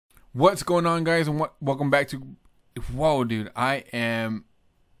What's going on, guys, and welcome back to. Whoa, dude, I'm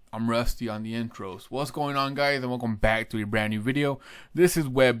rusty on the intros. What's going on, guys, and welcome back to a brand new video. This is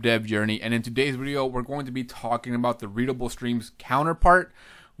Web Dev Journey, and in today's video, we're going to be talking about the Readable Streams counterpart,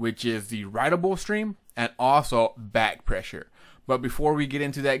 which is the Writable Stream, and also Backpressure. But before we get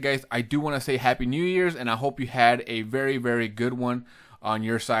into that, guys, I do want to say Happy New Year's, and I hope you had a very, very good one on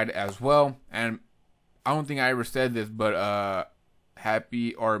your side as well. And I don't think I ever said this, but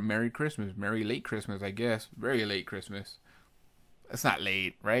Happy or Merry Christmas. Merry late Christmas, I guess. Very late Christmas. It's not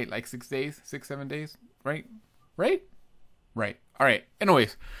late, right? Like 6 days? 7 days? Right? Right? Right. Alright.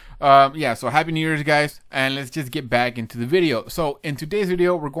 Anyways. Yeah, so Happy New Year's, guys. And let's just get back into the video. So in today's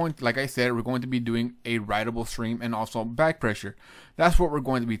video, we're going to, like I said, we're going to be doing a writable stream and also Backpressure. That's what we're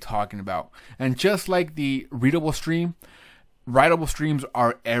going to be talking about. And just like the readable stream, writable streams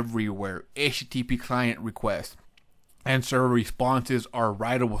are everywhere. HTTP client requests and server responses are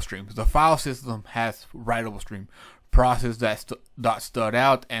writable streams. The file system has writable stream. Process dot stud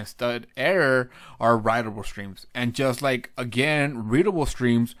out and stud error are writable streams. And just like, again, readable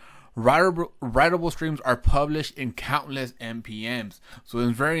streams, writable streams are published in countless npms. So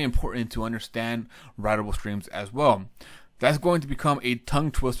it's very important to understand writable streams as well. That's going to become a tongue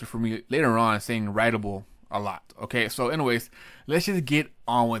twister for me later on, saying writable a lot. Okay, so anyways, let's just get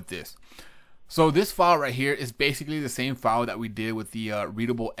on with this. So this file right here is basically the same file that we did with the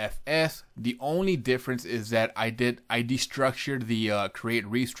Readable FS. The only difference is that I destructured the create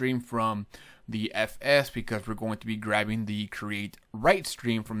restream from the FS because we're going to be grabbing the create write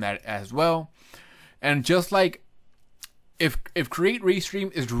stream from that as well. And just like if create restream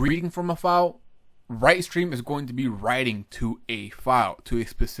is reading from a file, write stream is going to be writing to a file, to a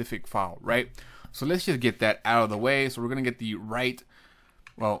specific file, right? So let's just get that out of the way. So we're going to get the write,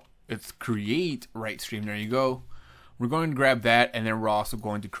 well, it's create write stream. There you go. We're going to grab that, and then we're also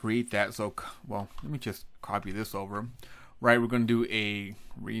going to create that. So, well, let me just copy this over. Right, we're going to do a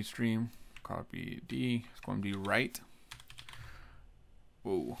read stream. Copy D. It's going to be write.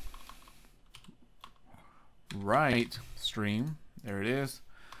 Whoa. Write stream. There it is.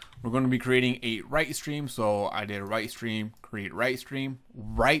 We're going to be creating a write stream. So I did a write stream, create write stream,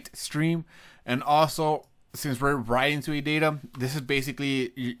 and also, since we're writing to a data, this is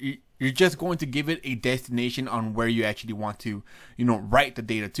basically, you're just going to give it a destination on where you actually want to, write the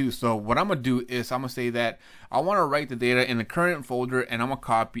data to. So what I'm gonna do is I'm gonna say that I want to write the data in the current folder, and I'm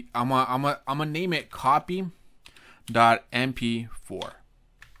gonna name it copy.mp4.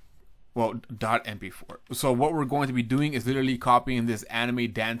 Well, .mp4. So what we're going to be doing is literally copying this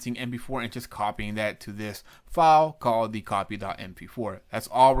anime dancing mp4 and just copying that to this file called the copy.mp4. That's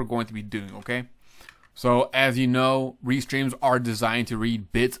all we're going to be doing, okay? So as you know, read streams are designed to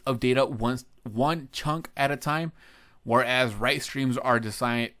read bits of data one chunk at a time, whereas write streams are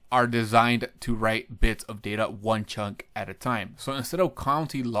designed to write bits of data one chunk at a time. So instead of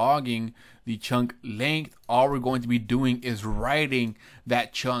counting logging the chunk length, all we're going to be doing is writing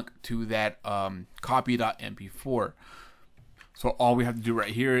that chunk to that copy.mp4. So all we have to do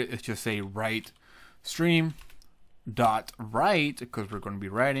right here is just say write stream dot write, because we're going to be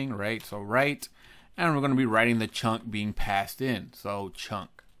writing, right? So write. And we're going to be writing the chunk being passed in. So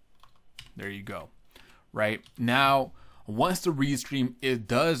chunk. There you go. Right now, once the read stream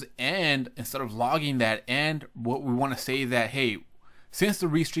does end, instead of logging that end, what we want to say that, hey, since the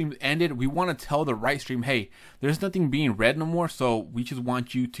read stream ended, we want to tell the write stream, hey, there's nothing being read no more, so we just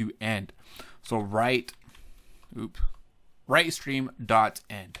want you to end. So write stream dot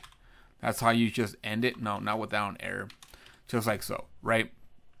end. That's how you just end it. No, not without an error. Just like so, right?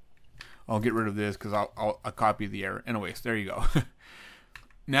 I'll get rid of this because I'll copy the error. Anyways, there you go.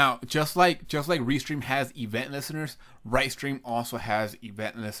 Now, just like Restream has event listeners, WriteStream also has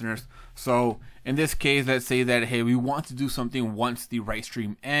event listeners. So in this case, let's say that, hey, we want to do something once the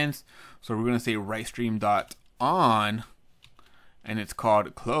WriteStream ends. So we're going to say WriteStream.on, and it's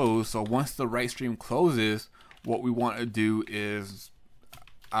called close. So once the WriteStream closes, what we want to do is,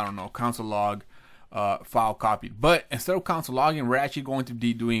 I don't know, console log file copied. But instead of console logging, we're actually going to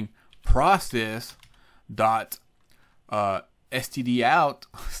be doing process dot std out,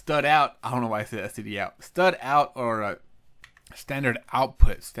 stud out. I don't know why I said std out, stud out, or standard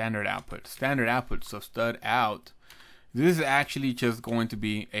output. So stud out, this is actually just going to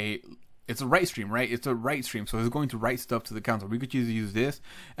be it's a write stream, right? It's a write stream, so it's going to write stuff to the console. We could just use this,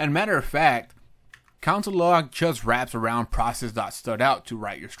 and matter of fact, console log just wraps around process.stud out to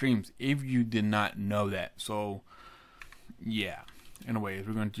write your streams, if you did not know that. So yeah, anyways,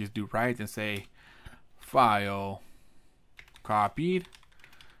 we're going to just do write and say file copied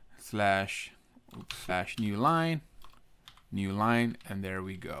slash new line, and there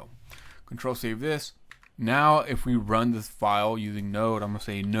we go. Control save this. Now if we run this file using node, I'm gonna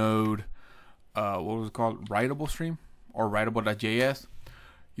say node what was it called, Writable stream or Writable.js.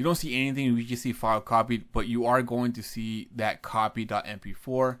 You don't see anything, you just see file copied, but you are going to see that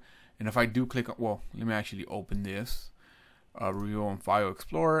copy.mp4. And if I do click on, well, let me actually open this. Review on File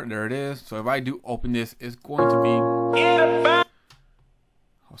Explorer, there it is. So if I do open this, it's going to be, oh,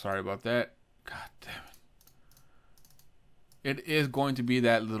 sorry about that. God damn it. It is going to be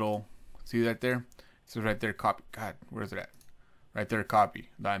that little, see that there? It says right there, copy. God, where's it at? Right there,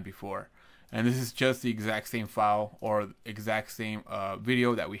 copy.mp4. And this is just the exact same file or exact same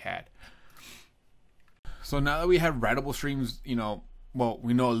video that we had. So now that we have Writable Streams, you know, well,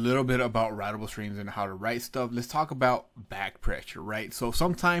 we know a little bit about Writable Streams and how to write stuff. Let's talk about backpressure, right? So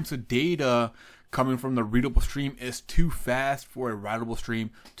sometimes the data coming from the Readable Stream is too fast for a Writable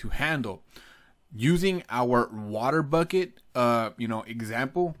Stream to handle. Using our water bucket, you know,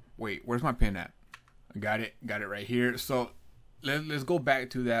 example. Wait, where's my pen at? I got it right here. So let's go back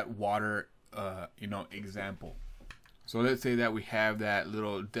to that water, you know, example. So let's say that we have that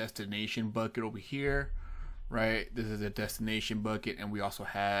little destination bucket over here, right? This is a destination bucket, and we also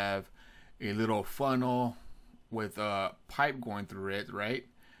have a little funnel with a pipe going through it, right?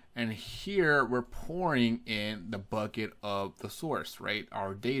 And here we're pouring in the bucket of the source, right?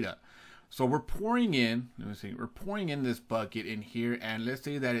 Our data. So we're pouring in, let me see, we're pouring in this bucket in here, and let's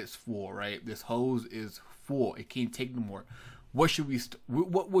say that it's full, right? This hose is full, it can't take no more. What should we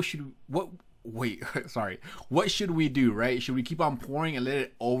what should we do, right? Should we keep on pouring and let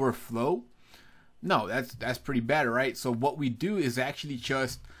it overflow? No, that's pretty bad, right? So what we do is actually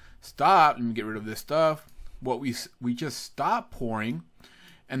just stop. Let me get rid of this stuff. What we just stop pouring,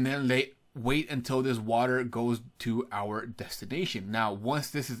 and then wait until this water goes to our destination. Now, once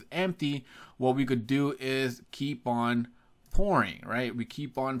this is empty, what we could do is keep on pouring, right? We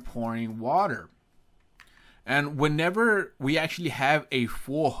keep on pouring water. And whenever we actually have a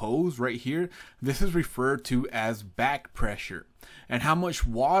full hose right here, this is referred to as back pressure. And how much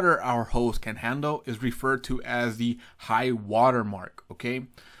water our hose can handle is referred to as the high water mark, okay?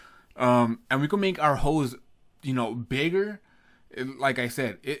 And we can make our hose, you know, bigger. Like I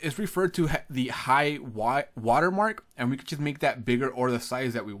said, it's referred to the high water mark, and we could just make that bigger or the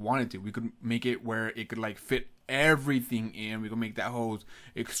size that we wanted to. We could make it where it could like fit everything in. We could make that hose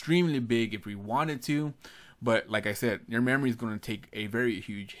extremely big if we wanted to. But like I said, your memory is going to take a very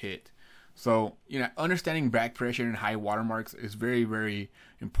huge hit. So, you know, understanding back pressure and high watermarks is very, very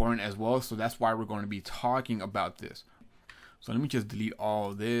important as well. So that's why we're going to be talking about this. So let me just delete all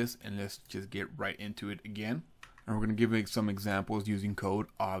of this and let's just get right into it again. And we're going to give some examples using code,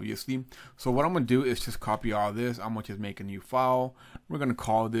 obviously. So what I'm going to do is just copy all this. I'm going to just make a new file. We're going to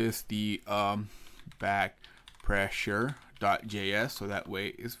call this the backpressure.js. So that way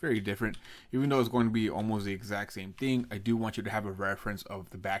it's very different. Even though it's going to be almost the exact same thing, I do want you to have a reference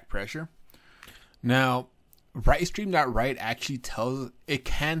of the back pressure. Now, WriteStream.write actually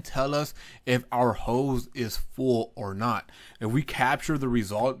can tell us if our hose is full or not. If we capture the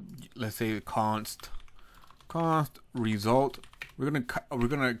result, let's say const result, we're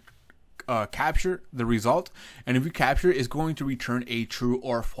gonna capture the result, and if we capture, it's going to return a true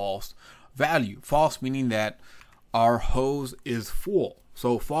or false value. False meaning that our hose is full.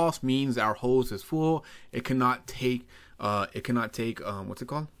 So false means our hose is full. It cannot take what's it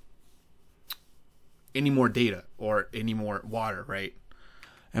called? Any more data or any more water, right?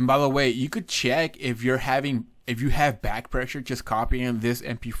 And by the way, you could check if you have back pressure, just copying this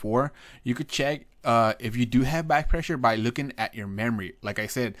MP4. You could check if you do have back pressure by looking at your memory. Like I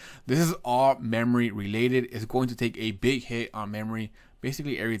said, this is all memory related. It's going to take a big hit on memory.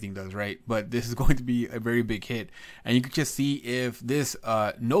 Basically everything does, right? But this is going to be a very big hit. And you can just see if this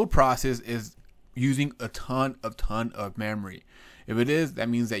node process is using a ton of memory. If it is, that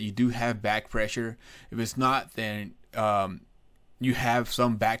means that you do have back pressure. If it's not, then you have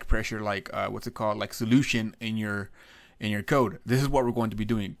some back pressure, like what's it called, like solution in your code. This is what we're going to be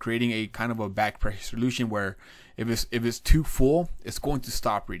doing, creating a kind of a back pressure solution where if it's too full, it's going to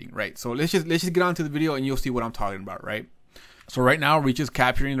stop reading, right? So let's just get on to the video and you'll see what I'm talking about, right? So right now we're just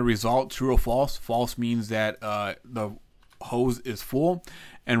capturing the result, true or false. False means that the hose is full,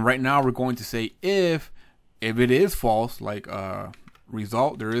 and right now we're going to say if it is false, like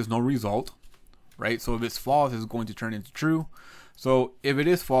result, there is no result, right? So if it's false, it's going to turn into true. So if it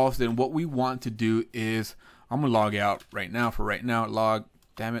is false, then what we want to do is, I'm gonna log out right now. For right now, log,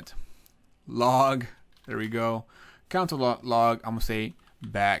 damn it, log, there we go, console log, I'm gonna say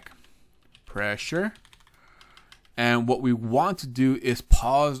back pressure. And what we want to do is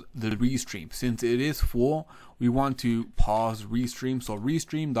pause the restream. Since it is full, we want to pause restream. So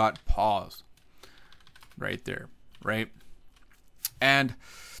restream.pause right there, right? And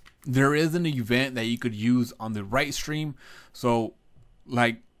there is an event that you could use on the right stream. So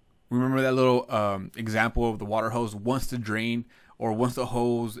like, remember that little example of the water hose? Once the drain, or once the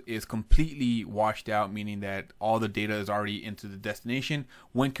hose is completely washed out, meaning that all the data is already into the destination,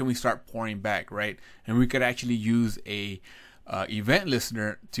 when can we start pouring back, right? And we could actually use a event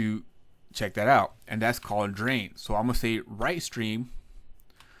listener to check that out, and that's called drain. So I'm gonna say right stream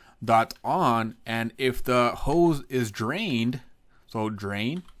dot on, and if the hose is drained, so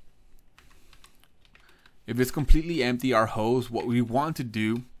drain, if it's completely empty, our hose, what we want to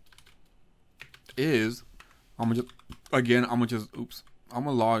do is, I'm gonna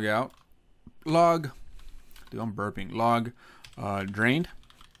log out, I'm burping, log drained.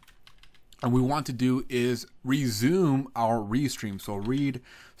 And we want to do is resume our restream. So read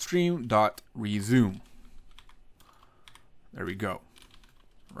stream dot resume. There we go,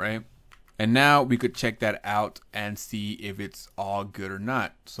 right? And now we could check that out and see if it's all good or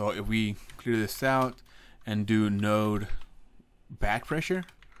not. So if we clear this out and do node back pressure,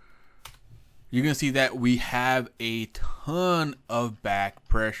 you're gonna see that we have a ton of back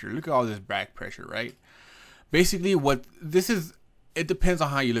pressure. Look at all this back pressure, right? Basically what this is, it depends on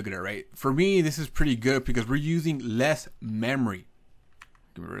how you look at it, right? For me, this is pretty good because we're using less memory.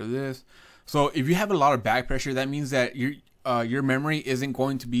 Get rid of this. So if you have a lot of back pressure, that means that your memory isn't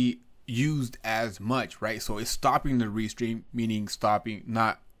going to be used as much, right? So it's stopping the restream, meaning stopping,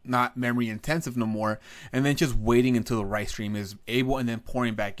 not memory intensive no more, and then just waiting until the right stream is able and then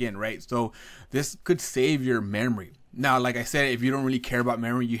pouring back in, right? So this could save your memory. Now, like I said, if you don't really care about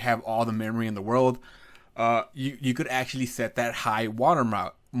memory, you have all the memory in the world, you could actually set that high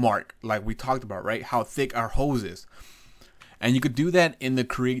watermark like we talked about, right? How thick our hose is. And you could do that in the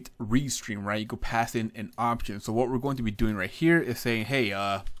create restream, right? You could pass in an option. So what we're going to be doing right here is saying, hey,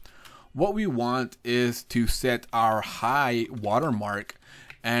 what we want is to set our high watermark,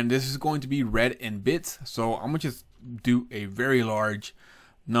 and this is going to be read in bits. So I'm gonna just do a very large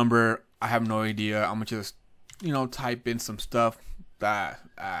number. I have no idea. I'm gonna just, type in some stuff.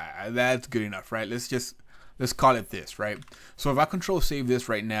 That's good enough, right? Let's call it this, right? So if I control save this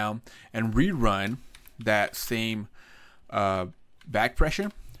right now and rerun that same back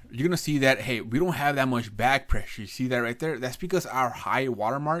pressure, you're gonna see that, hey, we don't have that much back pressure. You see that right there? That's because our high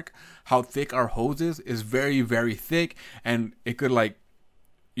watermark, how thick our hose is very, very thick, and it could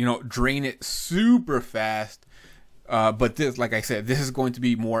drain it super fast. But this, like I said, this is going to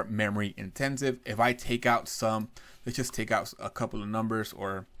be more memory intensive. If I take out some, let's just take out a couple of numbers,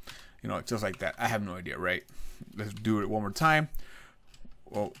 or just like that. I have no idea, right? Let's do it one more time.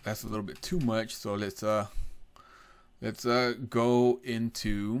 Well, that's a little bit too much, so let's go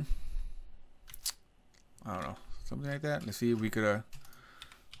into, I don't know, something like that. Let's see if we could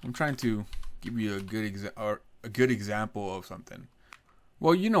I'm trying to give you a good example of something.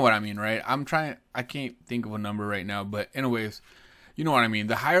 Well, you know what I mean, right? I can't think of a number right now, but anyways, you know what I mean.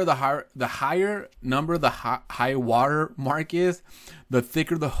 The higher number the high water mark is, the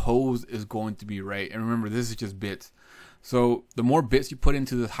thicker the hose is going to be, right? And remember, this is just bits. So the more bits you put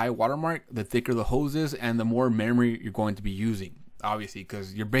into the high water mark, the thicker the hose is, and the more memory you're going to be using, obviously,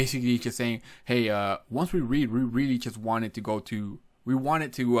 because you're basically just saying, hey, once we read, we really just want it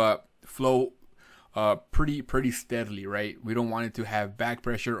to flow pretty steadily, right? We don't want it to have back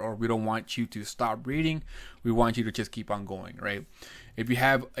pressure, or we don't want you to stop reading. We want you to just keep on going, right? If you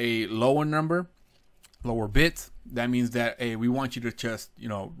have a lower bits, that means that, hey, we want you to just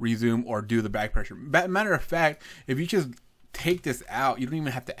resume or do the back pressure. Matter of fact, if you just take this out, you don't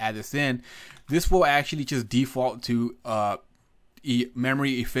even have to add this in. This will actually just default to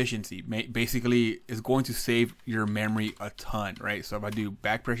memory efficiency. Basically, is going to save your memory a ton, right? So if I do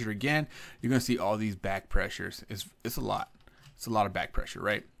back pressure again, you're gonna see all these back pressures. It's a lot. It's a lot of back pressure,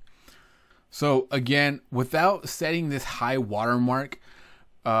 right? So again, without setting this high watermark,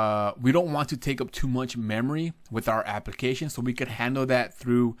 we don't want to take up too much memory with our application, so we could handle that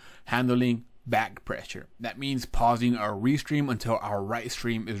through handling back pressure. That means pausing our restream until our right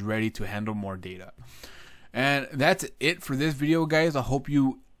stream is ready to handle more data. And that's it for this video, guys. I hope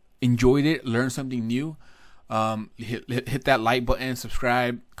you enjoyed it, learned something new. Hit that like button,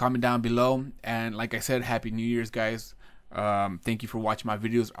 subscribe, comment down below, and like I said, Happy New Year's, guys. Thank you for watching my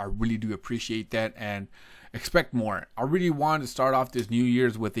videos. I really do appreciate that, and expect more. I really wanted to start off this New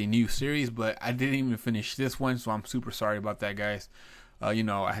Year's with a new series, but I didn't even finish this one, so I'm super sorry about that, guys. I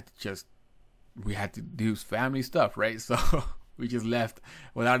had to we had to do family stuff, right? So we just left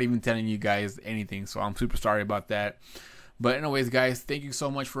without even telling you guys anything, so I'm super sorry about that. But anyways, guys, thank you so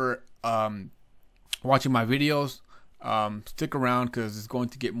much for watching my videos. Stick around because it's going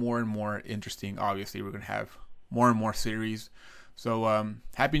to get more and more interesting. Obviously, we're going to have more and more series. So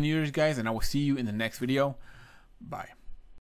happy New Year's, guys, and I will see you in the next video. Bye.